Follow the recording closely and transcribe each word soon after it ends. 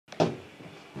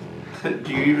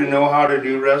Do you even know how to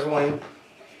do wrestling?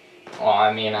 Well,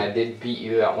 I mean, I did beat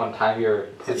you that one time.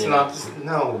 It's not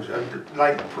no,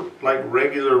 like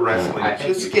regular wrestling.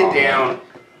 Just get down.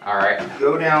 All right.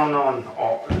 Go down on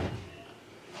all.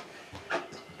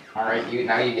 All right,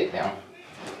 now you get down.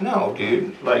 No,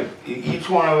 dude. Like each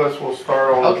one of us will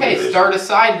start on. Okay, start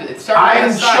aside.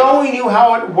 I'm showing you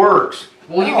how it works.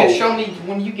 Well, you can show me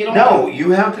when you get on. No,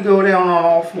 you have to go down on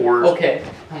all fours. Okay,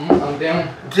 I'm down.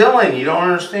 Dylan, you don't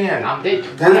understand. I'm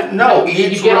dead. No,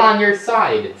 you get on your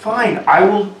side. Fine, I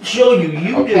will show you.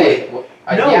 You do it. Well,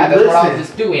 yeah, that's what I was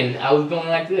just doing. I was going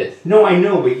like this. No, I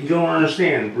know, but you don't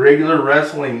understand. Regular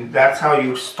wrestling, that's how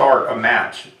you start a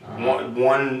match.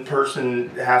 One person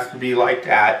has to be like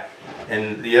that,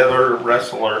 and the other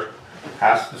wrestler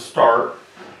has to start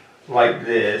like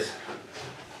this.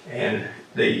 And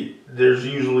there's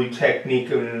usually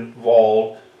technique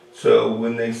involved. So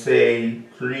when they say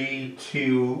 3,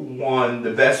 2, 1,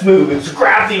 the best move is to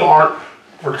grab the arm,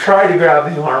 or try to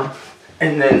grab the arm,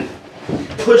 and then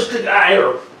push the guy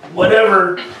or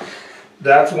whatever.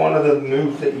 That's one of the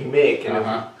moves that you make,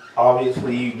 and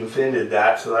obviously you defended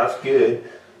that, so that's good.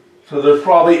 So there's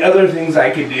probably other things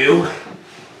I could do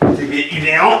to get you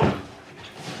down,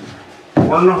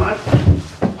 or not.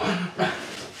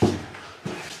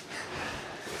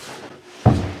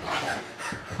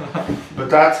 But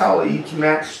that's how each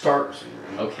match starts.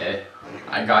 Okay,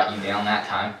 I got you down that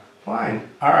time. Fine.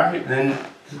 All right, then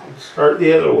start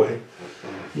the other way.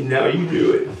 Now you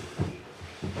do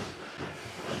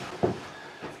it.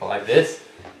 Like this?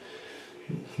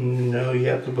 No, you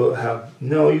have to have.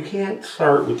 No, you can't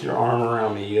start with your arm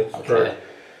around me. You have to start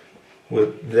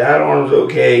with that arm's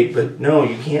okay, but no,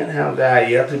 you can't have that.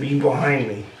 You have to be behind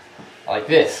me. Like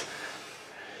this?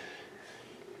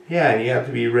 Yeah, and you have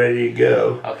to be ready to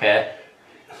go. Okay.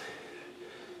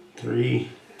 3,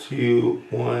 2,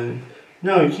 1.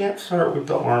 No, you can't start with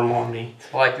the arm on me.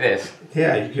 Like this?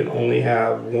 Yeah, you can only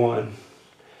have 1.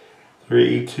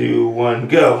 3, 2, 1,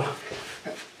 go.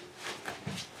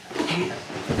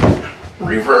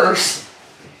 Reverse.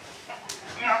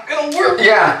 Not gonna work.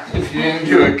 Yeah, if you didn't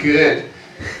do it good.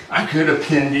 I could have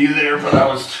pinned you there, but I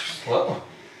was too slow.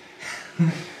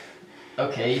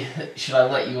 Okay, should I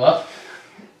let you up?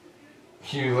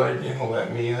 You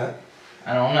let me up?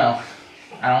 I don't know.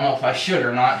 I don't know if I should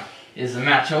or not. Is the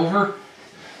match over?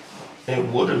 It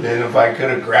would have been if I could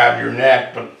have grabbed your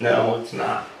neck, but no, it's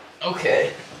not.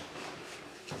 Okay.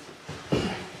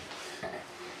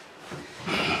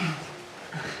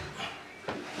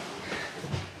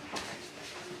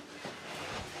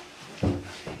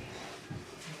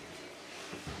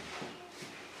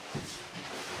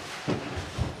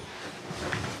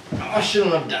 I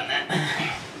shouldn't have done that.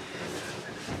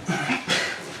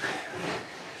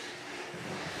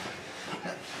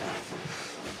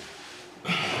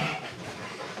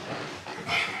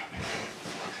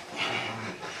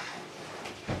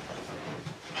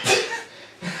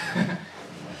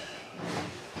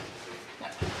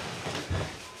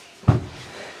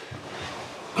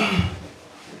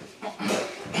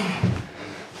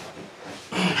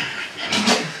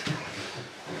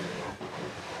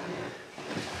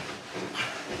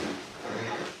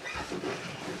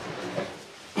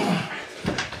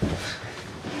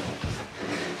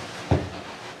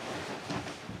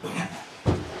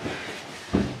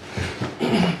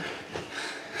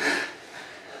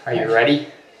 Are you ready?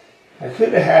 I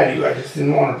could have had you, I just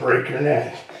didn't want to break your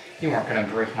neck. You weren't going to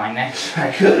break my neck.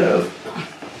 I could have.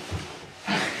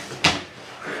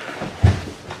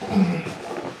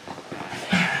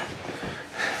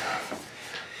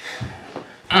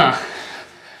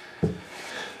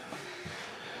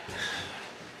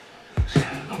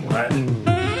 What?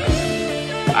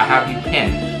 I have you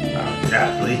pinned.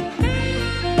 Exactly.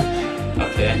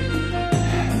 Okay.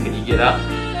 Can you get up?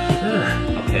 Sure.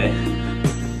 Okay.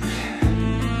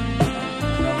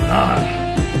 I'm not.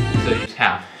 So you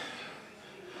tap.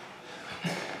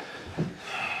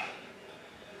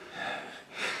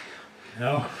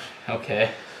 No.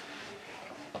 Okay.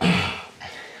 God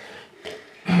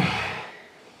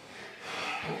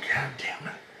damn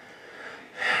it.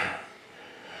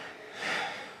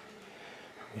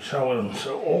 Wish I wasn't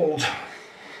so old.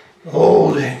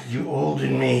 You old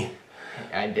in me.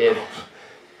 I did.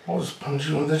 I'll just punch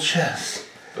you in the chest.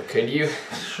 But could you?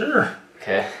 Sure.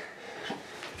 Okay.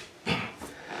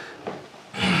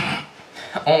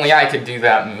 Only I could do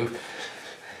that move.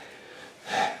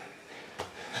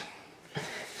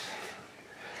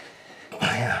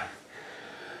 Yeah.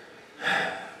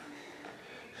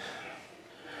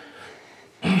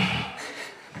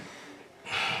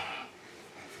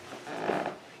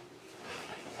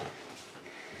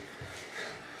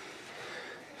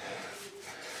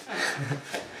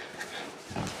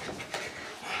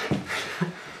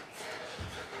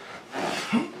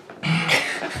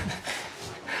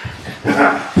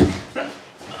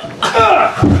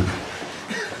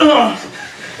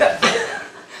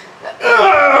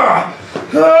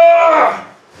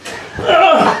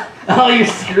 Oh, you're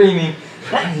screaming.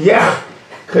 Yeah,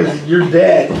 because you're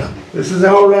dead. This is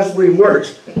how wrestling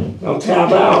works. Now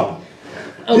tap out.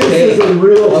 Okay. This is a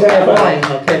real tap fine.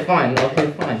 out. Okay, fine.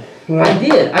 Okay, fine. No. I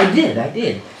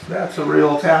did. That's a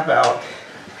real tap out.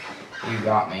 You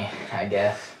got me, I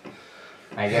guess.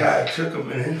 Yeah, it took a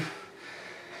minute.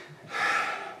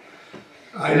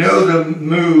 I know the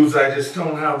moves, I just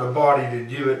don't have the body to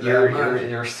do it that much.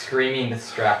 Your screaming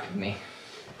distracted me.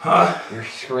 Huh? Your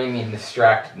screaming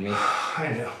distracted me.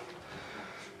 I know.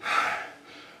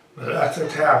 But that's a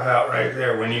tap out right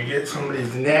there. When you get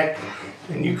somebody's neck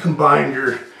and you combine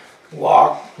your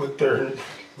lock with their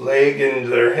leg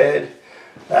and their head,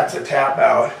 that's a tap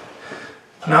out.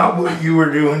 Not what you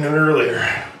were doing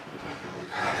earlier.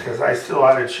 Because I still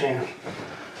had a chance.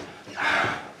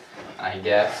 I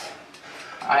guess.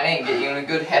 I didn't get you in a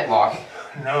good headlock.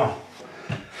 No,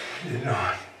 did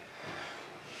not.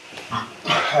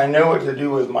 I know what to do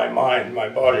with my mind. My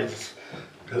body just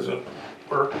doesn't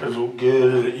work as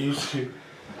good as it used to.